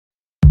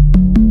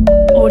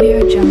Audio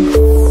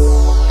Jungle.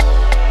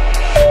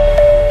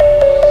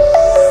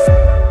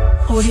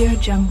 Audio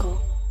Jungle.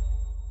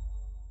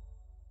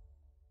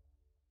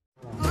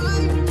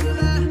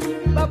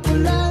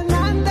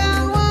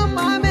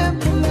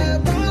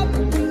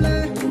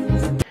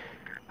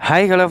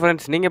 Hi hello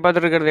friends, நீங்கள்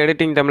பார்த்துருக்கிறது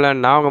editing தமிழன்.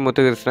 நான் உங்கள்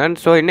முத்துகிருஷ்ணன்.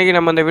 ஸோ இன்றைக்கி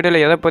நம்ம அந்த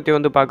வீடியோவில் எதை பற்றி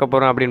வந்து பார்க்க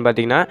போகிறோம் அப்படின்னு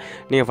பார்த்தீங்கன்னா,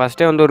 நீங்கள்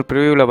ஃபஸ்ட்டே வந்து ஒரு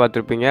ப்ரிவியூவில்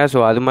பார்த்துருப்பீங்க. ஸோ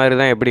அது மாதிரி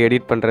தான் எப்படி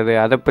எடிட் பண்ணுறது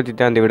அதை பற்றி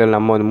தான் இந்த வீடியோவில்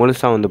நம்ம வந்து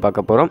முழுசாக வந்து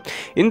பார்க்க போகிறோம்.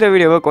 இந்த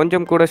வீடியோவை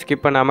கொஞ்சம் கூட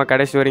ஸ்கிப் பண்ணாமல்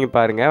கடைசி வரைக்கும்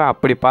பாருங்கள்.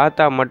 அப்படி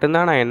பார்த்தா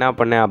மட்டும்தான் நான் என்ன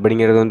பண்ணேன்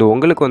அப்படிங்கிறது வந்து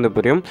உங்களுக்கு வந்து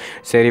புரியும்.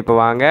 சரி, இப்போ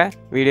வாங்க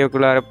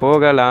வீடியோக்குள்ளார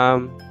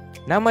போகலாம்.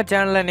 நம்ம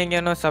சேனலில் நீங்கள்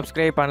இன்னும்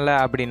சப்ஸ்கிரைப் பண்ணல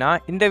அப்படின்னா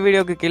இந்த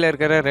வீடியோக்கு கீழே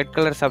இருக்கிற ரெட்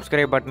கலர்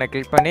சப்ஸ்கிரைப் பட்டனை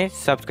கிளிக் பண்ணி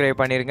சப்ஸ்கிரைப்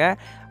பண்ணிடுங்க.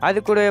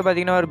 அது கூடவே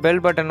பார்த்தீங்கன்னா ஒரு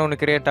பெல் பட்டன்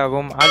ஒன்று கிரியேட்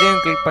ஆகும்,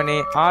 அதையும் கிளிக் பண்ணி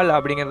ஆல்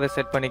அப்படிங்கிறத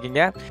செட்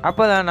பண்ணிக்கிங்க.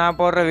 அப்போ தான் நான்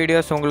போடுற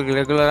வீடியோஸ் உங்களுக்கு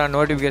ரெகுலராக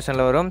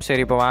நோட்டிஃபிகேஷனில் வரும்.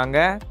 சரி, இப்போ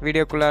வாங்க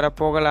வீடியோக்குள்ளார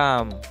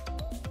போகலாம்.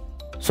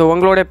 ஸோ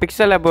உங்களோட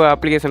பிக்சல் ஆப்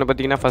அப்ளிகேஷனை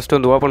பார்த்தீங்கன்னா ஃபஸ்ட்டு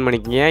வந்து ஓப்பன்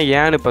பண்ணிக்கிங்க.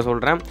 ஏன்னு இப்போ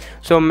சொல்கிறேன்.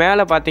 ஸோ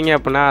மேலே பார்த்தீங்க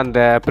அப்படின்னா அந்த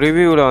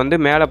ப்ரிவியூவில் வந்து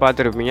மேலே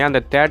பார்த்துருப்பீங்க, அந்த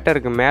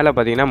தேட்டருக்கு மேலே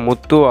பார்த்தீங்கன்னா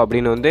முத்து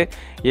அப்படின்னு வந்து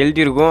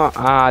எழுதியிருக்கும்.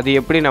 அது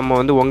எப்படி நம்ம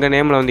வந்து உங்கள்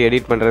நேமில் வந்து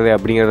எடிட் பண்ணுறது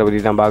அப்படிங்கிறத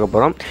பற்றி தான் பார்க்க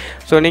போகிறோம்.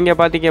 ஸோ நீங்கள்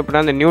பார்த்தீங்க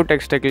அப்படின்னா அந்த நியூ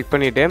டெக்ஸ்ட்டை கிளிக்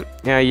பண்ணிவிட்டு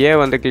ஏ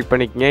வந்து கிளிக்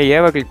பண்ணிக்கிங்க.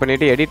 ஏவை கிளிக்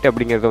பண்ணிவிட்டு எடிட்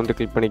அப்படிங்கிறத வந்து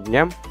கிளிக்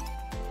பண்ணிக்கிங்க.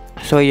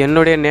 ஸோ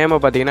என்னுடைய நேமை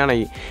பார்த்தீங்கன்னா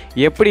நான்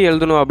எப்படி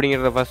எழுதணும்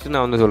அப்படிங்கிறத ஃபஸ்ட்டு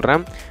நான் வந்து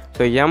சொல்கிறேன்.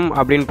 ஸோ எம்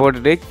அப்படின்னு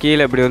போட்டுட்டு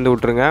கீழே இப்படி வந்து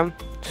விட்ருங்க.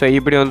 ஸோ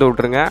இப்படி வந்து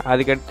விட்ருங்க.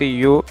 அதுக்கடுத்து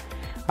யூ,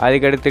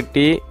 அதுக்கடுத்து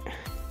டி,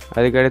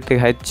 அதுக்கடுத்து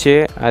ஹெச்சு,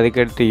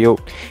 அதுக்கடுத்து யூ.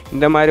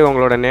 இந்த மாதிரி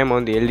உங்களோட நேம்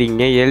வந்து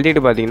எழுதிங்க.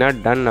 எழுதிட்டு பார்த்தீங்கன்னா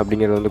டன்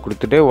அப்படிங்கிறது வந்து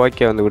கொடுத்துட்டு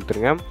ஓகே வந்து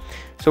கொடுத்துருங்க.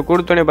 ஸோ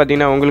கொடுத்தோன்னே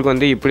பார்த்தீங்கன்னா உங்களுக்கு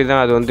வந்து இப்படி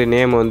தான் அது வந்து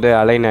நேம் வந்து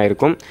அலைன்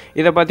ஆகிருக்கும்.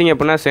 இதை பார்த்தீங்க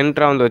அப்படின்னா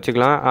சென்டராக வந்து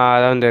வச்சுக்கலாம்.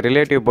 அதாவது இந்த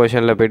ரிலேட்டிவ்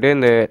பொசிஷனில் போய்ட்டு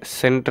இந்த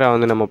சென்டராக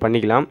வந்து நம்ம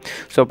பண்ணிக்கலாம்.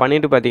 ஸோ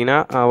பண்ணிவிட்டு பார்த்தீங்கன்னா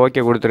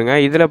ஓகே கொடுத்துருங்க.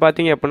 இதில்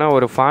பார்த்தீங்க அப்படின்னா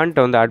ஒரு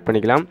ஃபாண்ட்டை வந்து ஆட்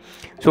பண்ணிக்கலாம்.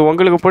 ஸோ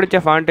உங்களுக்கு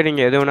பிடிச்ச ஃபாண்ட்டை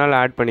நீங்கள் எது வேணாலும்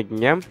ஆட்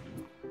பண்ணிக்கிங்க.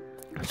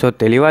 ஸோ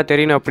தெளிவாக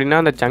தெரியணும் அப்படின்னா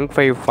அந்த சங்க்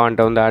 5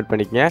 ஃபாண்ட்டை வந்து ஆட்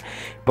பண்ணிக்கங்க.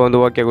 இப்போ வந்து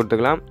ஓகே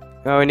கொடுத்துக்கலாம்.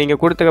 நீங்கள்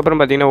கொடுத்ததுக்கப்புறம்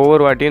பார்த்தீங்கன்னா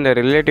ஒவ்வொரு வாட்டியும் இந்த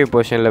ரிலேட்டிவ்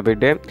பொசிஷனில்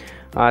போய்ட்டு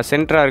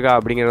சென்டராக இருக்கா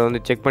அப்படிங்கிறத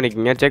வந்து செக்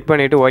பண்ணிக்கோங்க. செக்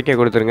பண்ணிவிட்டு ஓகே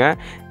கொடுத்துருங்க.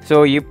 ஸோ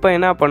இப்போ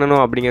என்ன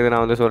பண்ணணும் அப்படிங்கிறத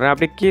நான் வந்து சொல்கிறேன்.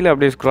 அப்படியே கீழே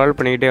அப்படியே ஸ்க்ரால்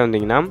பண்ணிக்கிட்டே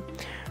வந்தீங்கன்னா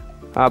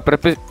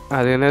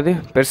அது என்னது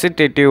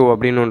பெர்சிஸ்டேட்டிவ்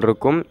அப்படின்னு ஒன்று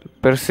இருக்கும்.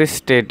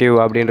 பெர்சிஸ்டேட்டிவ்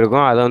அப்படின்னு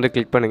இருக்கும். அதை வந்து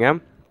கிளிக் பண்ணுங்கள்.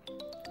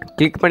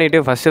 கிளிக் பண்ணிவிட்டு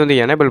ஃபஸ்ட்டு வந்து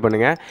எனேபிள்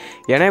பண்ணுங்கள்.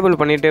 எனேபிள்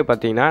பண்ணிவிட்டு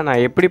பார்த்தீங்கன்னா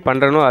நான் எப்படி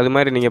பண்ணுறனோ அது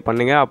மாதிரி நீங்கள்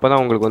பண்ணுங்கள். அப்போ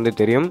தான் உங்களுக்கு வந்து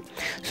தெரியும்.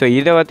 ஸோ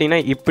இதை பார்த்தீங்கன்னா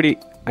இப்படி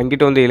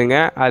அங்கிட்டு வந்து இழுங்க.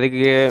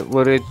 அதுக்கு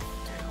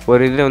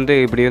ஒரு இதை வந்து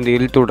இப்படி வந்து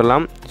இழுத்து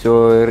விடலாம். ஸோ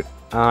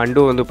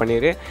அண்டு வந்து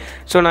பண்ணிடு.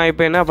 ஸோ நான்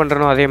இப்போ என்ன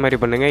பண்ணுறனோ அதே மாதிரி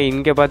பண்ணுங்கள்.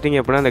 இங்கே பார்த்தீங்க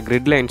அப்படின்னா அந்த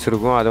கிரிட் லைன்ஸ்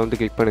இருக்கும், அதை வந்து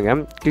கிளிக்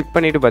பண்ணுங்கள். கிளிக்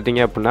பண்ணிவிட்டு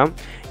பார்த்தீங்க அப்படின்னா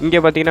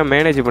இங்கே பார்த்தீங்கன்னா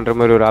மேனேஜ் பண்ணுற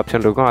மாதிரி ஒரு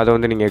ஆப்ஷன் இருக்கும், அதை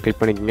வந்து நீங்கள்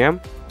கிளிக் பண்ணிக்கோங்க.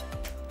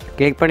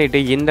 கிளிக் பண்ணிவிட்டு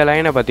இந்த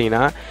லைனை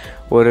பார்த்தீங்கன்னா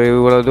ஒரு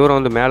இவ்வளோ தூரம்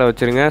வந்து மேலே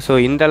வச்சுருங்க. ஸோ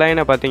இந்த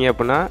லைனை பார்த்தீங்க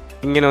அப்படின்னா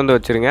இங்கே வந்து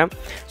வச்சுருங்க.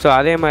 ஸோ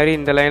அதே மாதிரி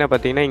இந்த லைனை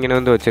பார்த்தீங்கன்னா இங்கே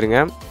வந்து வச்சுருங்க.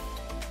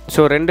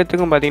 ஸோ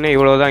ரெண்டுத்துக்கும் பார்த்தீங்கன்னா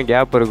இவ்வளோ தான்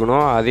கேப்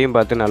இருக்கணும், அதையும்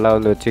பார்த்து நல்லா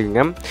வந்து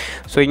வச்சுக்கோங்க.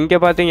 ஸோ இங்கே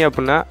பார்த்தீங்க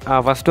அப்படின்னா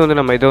ஃபஸ்ட்டு வந்து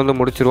நம்ம இதை வந்து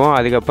முடிச்சிடுவோம்,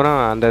 அதுக்கப்புறம்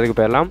அந்த இதுக்கு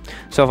போயிடலாம்.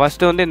 ஸோ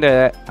ஃபஸ்ட்டு வந்து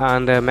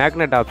அந்த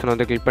மேக்னெட் ஆப்ஷன்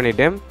வந்து கிளிக்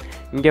பண்ணிவிட்டு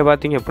இங்கே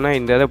பார்த்தீங்க அப்படின்னா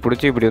இந்த இதை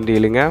பிடிச்சி இப்படி வந்து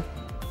இழுங்க.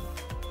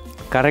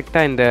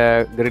 கரெக்டாக இந்த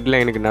கிரிட்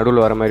லைனுக்கு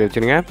நடுவில் வர மாதிரி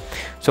வச்சுருங்க.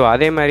 ஸோ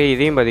அதே மாதிரி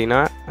இதையும் பார்த்திங்கன்னா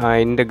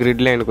இந்த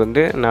கிரிட் லைனுக்கு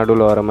வந்து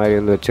நடுவில் வர மாதிரி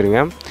வந்து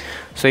வச்சுருங்க.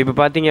 ஸோ இப்போ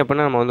பார்த்தீங்க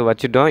அப்படின்னா நம்ம வந்து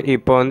வச்சுட்டோம்.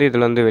 இப்போ வந்து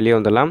இதில் வந்து வெளியே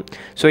வந்துடலாம்.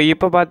 ஸோ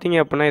இப்போ பார்த்தீங்க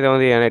அப்படின்னா இதை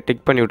வந்து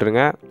டிக் பண்ணி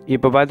விட்ருங்க.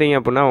 இப்போ பார்த்தீங்க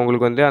அப்படின்னா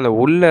உங்களுக்கு வந்து அந்த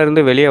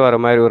உள்ளேருந்து வெளியே வர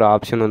மாதிரி ஒரு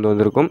ஆப்ஷன் வந்து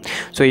வந்திருக்கும்.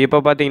 ஸோ இப்போ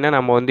பார்த்தீங்கன்னா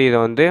நம்ம வந்து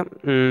இதை வந்து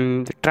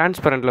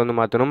டிரான்ஸ்பரண்ட்டில் வந்து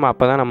மாற்றணும்.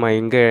 அப்போ தான் நம்ம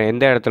இங்கே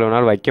எந்த இடத்துல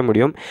வேணாலும் வைக்க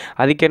முடியும்.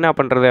 அதுக்கு என்ன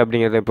பண்ணுறது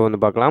அப்படிங்கிறத இப்போ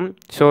வந்து பார்க்கலாம்.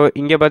 ஸோ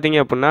இங்கே பார்த்தீங்க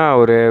அப்படின்னா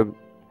ஒரு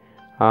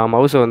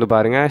மவுஸை வந்து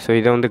பாருங்கள். ஸோ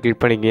இதை வந்து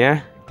கிளிக் பண்ணிக்கங்க.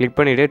 கிளிக்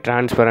பண்ணிவிட்டு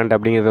டிரான்ஸ்பரண்ட்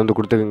அப்படிங்கிறத வந்து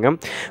கொடுத்துக்குங்க.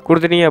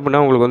 கொடுத்துட்டீங்க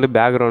அப்படின்னா உங்களுக்கு வந்து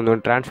பேக்ரவுண்ட்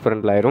வந்து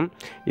டிரான்ஸ்பரண்ட்டில் ஆயிரும்.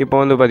 இப்போ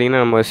வந்து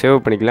பார்த்திங்கன்னா நம்ம சேவ்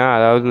பண்ணிக்கலாம்.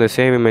 அதாவது இந்த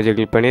சேவ் இமேஜை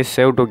கிளிக் பண்ணி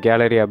சேவ் டு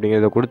கேலரி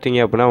அப்படிங்கிறத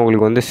கொடுத்தீங்க அப்படின்னா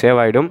உங்களுக்கு வந்து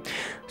சேவ் ஆகிடும்.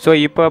 ஸோ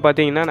இப்போ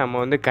பார்த்திங்கன்னா நம்ம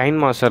வந்து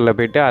கைன்மாஸ்டரில்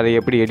போய்ட்டு அதை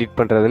எப்படி எடிட்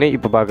பண்ணுறதுன்னு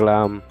இப்போ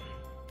பார்க்கலாம்.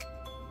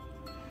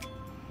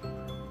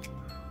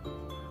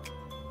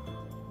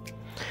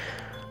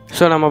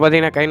 ஸோ நம்ம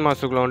பார்த்தீங்கன்னா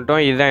கைன்மாஸ்டருக்குள்ளே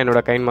வந்துட்டோம். இதுதான்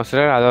என்னோடய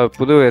கைன்மாஸ்டர், அதாவது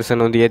புது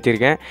வெர்ஷன் வந்து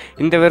ஏற்றிருக்கேன்.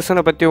 இந்த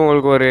வெர்ஷனை பற்றி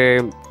உங்களுக்கு ஒரு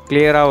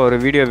கிளியராக ஒரு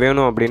வீடியோ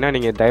வேணும் அப்படின்னா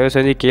நீங்கள் தயவு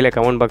செஞ்சு கீழே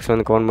கமெண்ட் பாக்ஸ்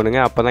வந்து கமெண்ட்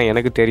பண்ணுங்கள். அப்போ தான்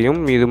எனக்கு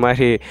தெரியும் இது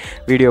மாதிரி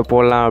வீடியோ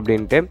போடலாம்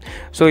அப்படின்ட்டு.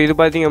 ஸோ இது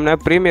பார்த்திங்க அப்படின்னா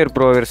Premiere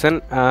Pro version.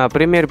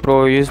 Premiere Pro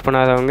use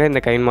பண்ணாதவங்க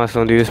இந்த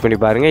கைன்மாஸ்டர் வந்து யூஸ் பண்ணி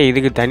பாருங்கள்.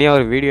 இதுக்கு தனியாக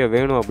ஒரு வீடியோ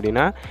வேணும்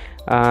அப்படின்னா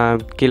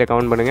கீழே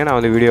கமெண்ட் பண்ணுங்கள், நான்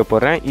வந்து வீடியோ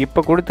போடுறேன். இப்போ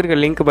கொடுத்துருக்க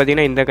லிங்க்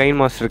பார்த்திங்கன்னா இந்த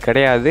கைன்மாஸ்டர்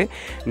கிடையாது.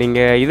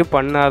 நீங்கள் இது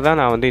பண்ணால் தான்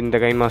நான் வந்து இந்த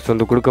கைன்மாஸ்டர்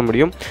வந்து கொடுக்க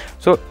முடியும்.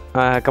 ஸோ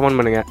கமெண்ட்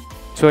பண்ணுங்கள்.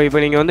 ஸோ இப்போ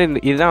நீங்கள் வந்து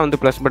இதுதான் வந்து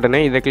ப்ளஸ்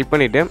பட்டனு, இதை கிளிக்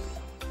பண்ணிவிட்டு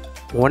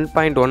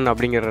 1.1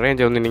 அப்படிங்கிற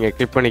ரேஞ்சை வந்து நீங்கள்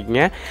கிளிக்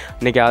பண்ணிக்கிங்க.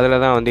 இன்றைக்கி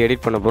அதில் தான் வந்து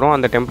எடிட் பண்ண போகிறோம்.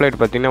 அந்த டெம்ப்ளேட்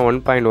பார்த்திங்கன்னா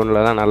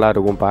 1.1 தான்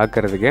நல்லாயிருக்கும்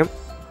பார்க்குறதுக்கு.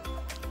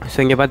 ஸோ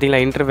இங்கே பார்த்தீங்களா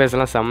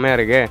இன்டர்ஃபேஸ்லாம் செம்மையாக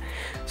இருக்குது.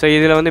 ஸோ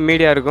இதில் வந்து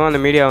மீடியா இருக்கும், அந்த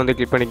மீடியா வந்து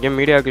கிளிக் பண்ணிக்க.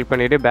 மீடியா கிளிக்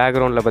பண்ணிவிட்டு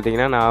பேக்ரவுண்டில்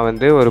பார்த்தீங்கன்னா நான்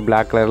வந்து ஒரு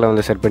பிளாக் கலரில்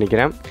வந்து செட்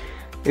பண்ணிக்கிறேன்.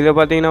 இதை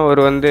பார்த்தீங்கன்னா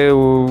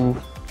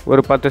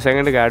ஒரு 10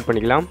 செகண்டுக்கு ஆட்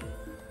பண்ணிக்கலாம்.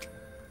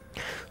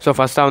 ஸோ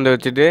ஃபஸ்ட்டாக வந்து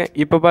வச்சுட்டு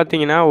இப்போ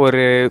பார்த்தீங்கன்னா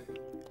ஒரு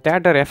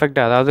தேட்டர் எஃபெக்ட்,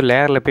 அதாவது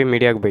லேயரில் போய்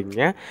மீடியாவுக்கு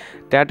போய்க்கிங்க.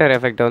 தேட்டர்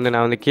எஃபெக்ட்டை வந்து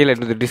நான் வந்து கீழே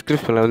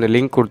டிஸ்கிரிப்ஷனில் வந்து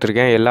லிங்க்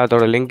கொடுத்துருக்கேன்.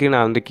 எல்லாத்தோட லிங்க்கு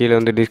நான் வந்து கீழே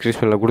வந்து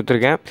டிஸ்கிரிப்ஷனில்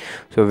கொடுத்துருக்கேன்.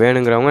 ஸோ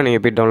வேணுங்கிறவங்க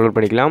நீங்கள் போய் டவுன்லோட்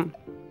பண்ணிக்கலாம்.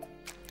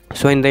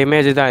 ஸோ இந்த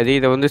இமேஜ் தான் இது.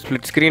 இதை வந்து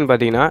ஸ்ப்ளிட் ஸ்க்ரீன்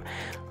பார்த்தீங்கன்னா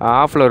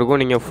ஆஃபில் இருக்கும்.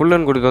 நீங்கள்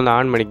ஃபுல்லுன்னு கொடுத்து வந்து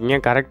ஆன் பண்ணிக்கிங்க.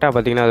 கரெக்டாக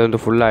பார்த்தீங்கன்னா அது வந்து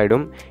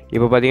ஃபுல்லாகிடும்.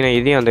 இப்போ பார்த்தீங்கன்னா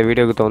இதையும் அந்த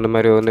வீடியோக்கு தகுந்த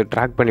மாதிரி வந்து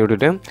ட்ராக் பண்ணி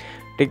விட்டுட்டு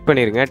டிக்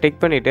பண்ணிடுங்க.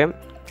 டிக் பண்ணிவிட்டு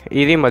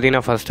இதையும்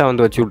பார்த்தீங்கன்னா ஃபஸ்ட்டாக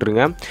வந்து வச்சு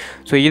விட்ருங்க.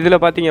 ஸோ இதில்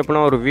பார்த்தீங்க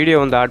அப்படின்னா ஒரு வீடியோ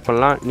வந்து ஆட்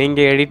பண்ணலாம்.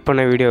 நீங்கள் எடிட்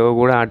பண்ண வீடியோவை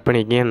கூட ஆட்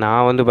பண்ணிக்கிங்க.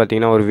 நான் வந்து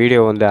பார்த்தீங்கன்னா ஒரு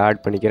வீடியோ வந்து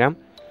ஆட் பண்ணிக்கிறேன்.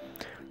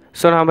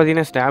 ஸோ நான்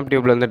பார்த்தீங்கன்னா ஸ்னாப்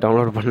டியூப்லேருந்து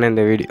டவுன்லோட் பண்ணேன்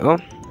இந்த வீடியோ.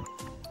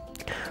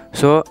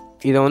 ஸோ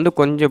இதை வந்து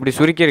கொஞ்சம் இப்படி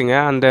சுருக்கிடுங்க.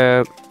 அந்த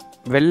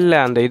வெளில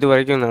அந்த இது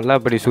வரைக்கும் நல்லா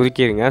இப்படி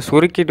சுருக்கிடுங்க.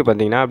 சுருக்கிட்டு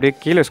பார்த்தீங்கன்னா அப்படியே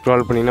கீழே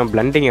ஸ்க்ரால் பண்ணிங்கன்னா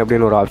பிளண்டிங்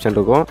அப்படின்னு ஒரு ஆப்ஷன்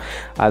இருக்கும்.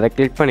 அதை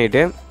கிளிக்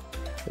பண்ணிவிட்டு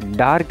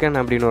டார்க்கன்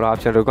அப்படின்னு ஒரு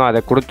ஆப்ஷன் இருக்கும். அதை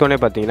கொடுத்தோன்னே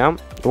பார்த்தீங்கன்னா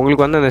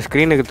உங்களுக்கு வந்து அந்த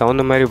ஸ்க்ரீனுக்கு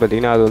தகுந்த மாதிரி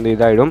பார்த்தீங்கன்னா அது வந்து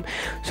இதாகிடும்.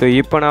 ஸோ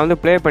இப்போ நான் வந்து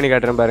ப்ளே பண்ணி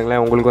காட்டுறேன்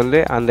பாருங்களேன். உங்களுக்கு வந்து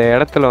அந்த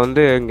இடத்துல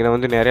வந்து இங்கே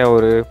வந்து நிறையா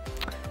ஒரு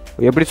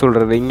எப்படி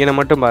சொல்கிறது, இங்கே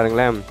மட்டும்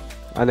பாருங்களேன்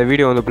அந்த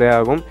வீடியோ வந்து ப்ளே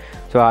ஆகும்.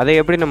 ஸோ அதை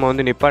எப்படி நம்ம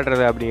வந்து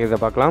நிப்பாட்டுறது அப்படிங்கிறத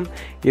பார்க்கலாம்.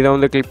 இதை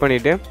வந்து கிளிக்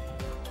பண்ணிவிட்டு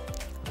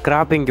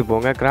கிராப்பிங்க்கு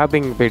போங்க.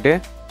 கிராப்பிங்க்கு போய்ட்டு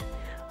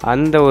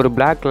அந்த ஒரு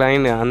பிளாக்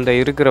லைன் அந்த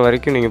இருக்கிற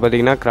வரைக்கும் நீங்கள்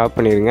பார்த்தீங்கன்னா க்ராப்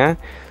பண்ணிடுங்க.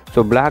 ஸோ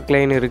பிளாக்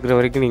லைன் இருக்கிற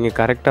வரைக்கும் நீங்கள்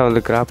கரெக்டாக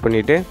வந்து க்ராப்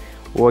பண்ணிவிட்டு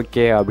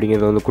ஓகே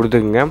அப்படிங்கிறத வந்து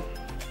கொடுத்துக்குங்க.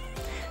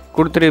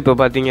 கொடுத்துட்டு இப்போ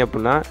பார்த்தீங்க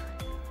அப்படின்னா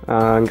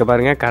இங்கே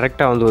பாருங்கள்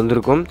கரெக்டாக வந்து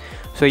வந்திருக்கும்.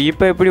 ஸோ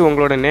இப்போ எப்படி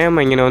உங்களோட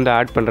நேம் இங்கே வந்து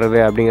ஆட் பண்ணுறது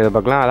அப்படிங்கிறத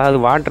பார்க்கலாம். அதாவது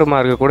வாட்டர்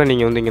மார்க்கு கூட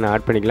நீங்கள் வந்து இங்கே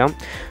ஆட் பண்ணிக்கலாம்.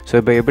 ஸோ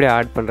இப்போ எப்படி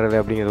ஆட் பண்ணுறது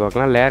அப்படிங்கிறத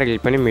பார்க்கலாம். லேயர்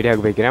கிளிக் பண்ணி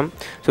மீடியாவுக்கு வைக்கிறேன்.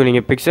 ஸோ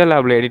நீங்கள் பிக்சல்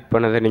லேபில் எடிட்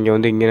பண்ணதை நீங்கள்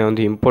வந்து இங்கே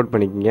வந்து இம்போர்ட்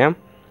பண்ணிக்கிங்க.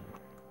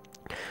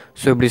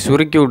 ஸோ இப்படி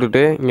சுருக்கி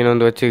விட்டுட்டு இங்கே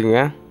வந்து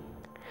வச்சுக்கோங்க.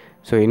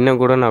 ஸோ இன்னும்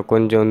கூட நான்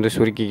கொஞ்சம் வந்து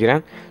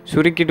சுருக்கிக்கிறேன்.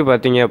 சுருக்கிட்டு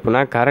பார்த்தீங்க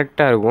அப்படின்னா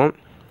கரெக்டாக இருக்கும்.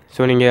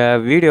 ஸோ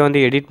நீங்கள் வீடியோ வந்து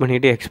எடிட்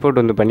பண்ணிவிட்டு எக்ஸ்போர்ட்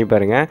வந்து பண்ணி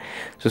பாருங்கள்.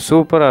 ஸோ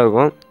சூப்பராக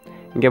இருக்கும்.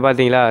 இங்கே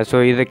பார்த்தீங்களா? ஸோ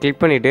இதை கிளிக்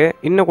பண்ணிவிட்டு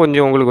இன்னும்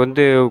கொஞ்சம் உங்களுக்கு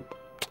வந்து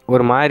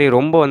ஒரு மாதிரி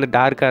ரொம்ப வந்து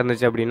டார்க்காக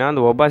இருந்துச்சு அப்படின்னா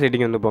அந்த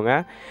ஒபாசிட்டிக்கு வந்து போங்க.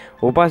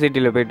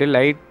 ஒபாசிட்டியில் போய்ட்டு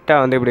லைட்டாக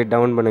வந்து இப்படி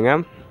டவுன்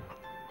பண்ணுங்கள்.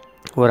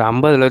 ஒரு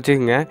 50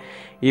 வச்சுக்கோங்க.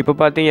 இப்போ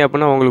பார்த்தீங்க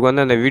அப்படின்னா உங்களுக்கு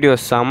வந்து அந்த வீடியோ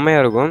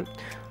செம்மையாக இருக்கும்.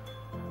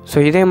 ஸோ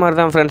இதே மாதிரி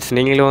தான் ஃப்ரெண்ட்ஸ்,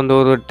 நீங்களும் வந்து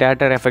ஒரு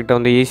தேட்டர் எஃபெக்ட்டை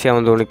வந்து ஈஸியாக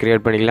வந்து ஒன்று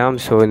க்ரியேட் பண்ணிக்கலாம்.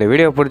 ஸோ இந்த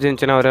வீடியோ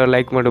பிடிச்சிருந்துச்சுன்னா ஒரு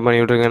லைக் மட்டும்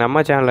பண்ணி விட்ருங்க.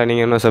 நம்ம சேனலில்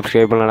நீங்கள் இன்னும்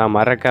சப்ஸ்கிரைப் பண்ணலாம்,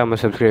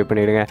 மறக்காமல் சப்ஸ்கிரைப்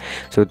பண்ணிவிடுங்க.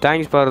 ஸோ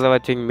தேங்க்ஸ் ஃபார் த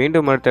வாட்சிங்.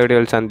 மீண்டும் அடுத்த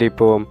வீடியோவில்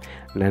சந்திப்போம்.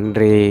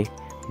 நன்றி,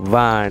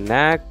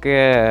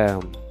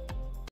 வணக்கம்.